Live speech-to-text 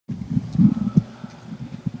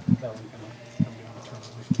that one kind of come down to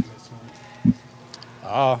transition you guys tonight?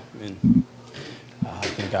 I mean, I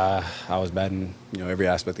think I was bad in every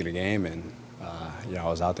aspect of the game, and I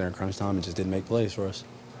was out there in crunch time and just didn't make plays for us.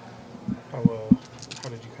 How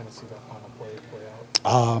did you kind of see that final play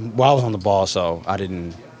out? Well, I was on the ball, so I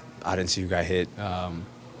didn't see who got hit.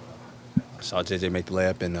 Saw JJ make the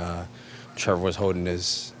layup, and Trevor was holding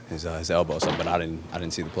his elbow, so but I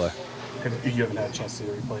didn't see the play. You haven't had a chance to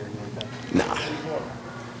see the replay or anything like that? Nah.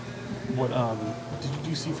 What did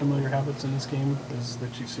you see familiar habits in this game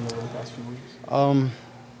that you've seen over the past few weeks?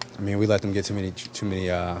 I mean, we let them get too many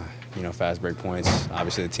fast break points.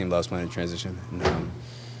 Obviously, the team loves playing in transition, and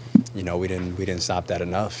we didn't stop that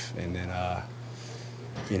enough. And then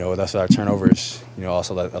with us our turnovers,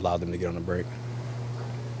 also allowed them to get on the break.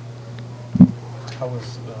 How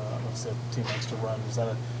was the team likes to run? Was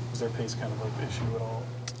their pace kind of like the issue at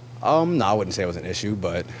all? No, I wouldn't say it was an issue,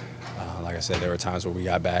 but like I said, there were times where we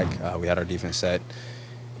got back, we had our defense set,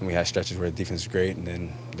 and we had stretches where the defense was great, and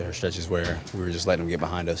then there were stretches where we were just letting them get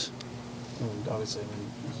behind us. And obviously, it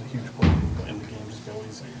was a huge play in the game, just got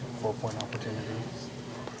these 4-point opportunities.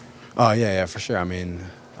 Oh, yeah, for sure. I mean,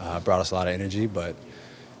 it brought us a lot of energy, but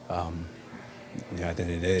at the end of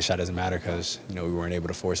the day, the shot doesn't matter because, we weren't able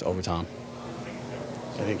to force overtime.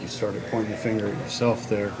 I think you started pointing the finger at yourself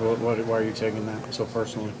there. Why are you taking that so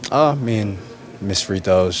personally? I mean, missed free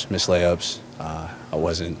throws, missed layups. I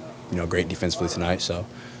wasn't, great defensively tonight, so.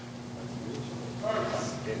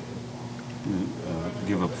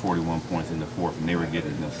 Give up 41 points in the fourth, and they were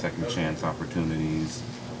getting second chance opportunities,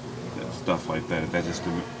 stuff like that. Is that just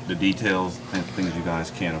the details, things you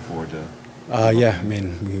guys can't afford to? Yeah, I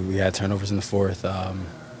mean, we had turnovers in the fourth. We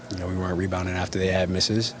weren't rebounding after they had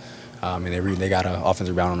misses. And they got an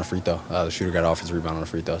offensive rebound on the free throw. The shooter got an offensive rebound on the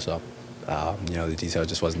free throw. So, the detail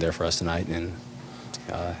just wasn't there for us tonight, and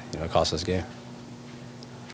it cost us the game.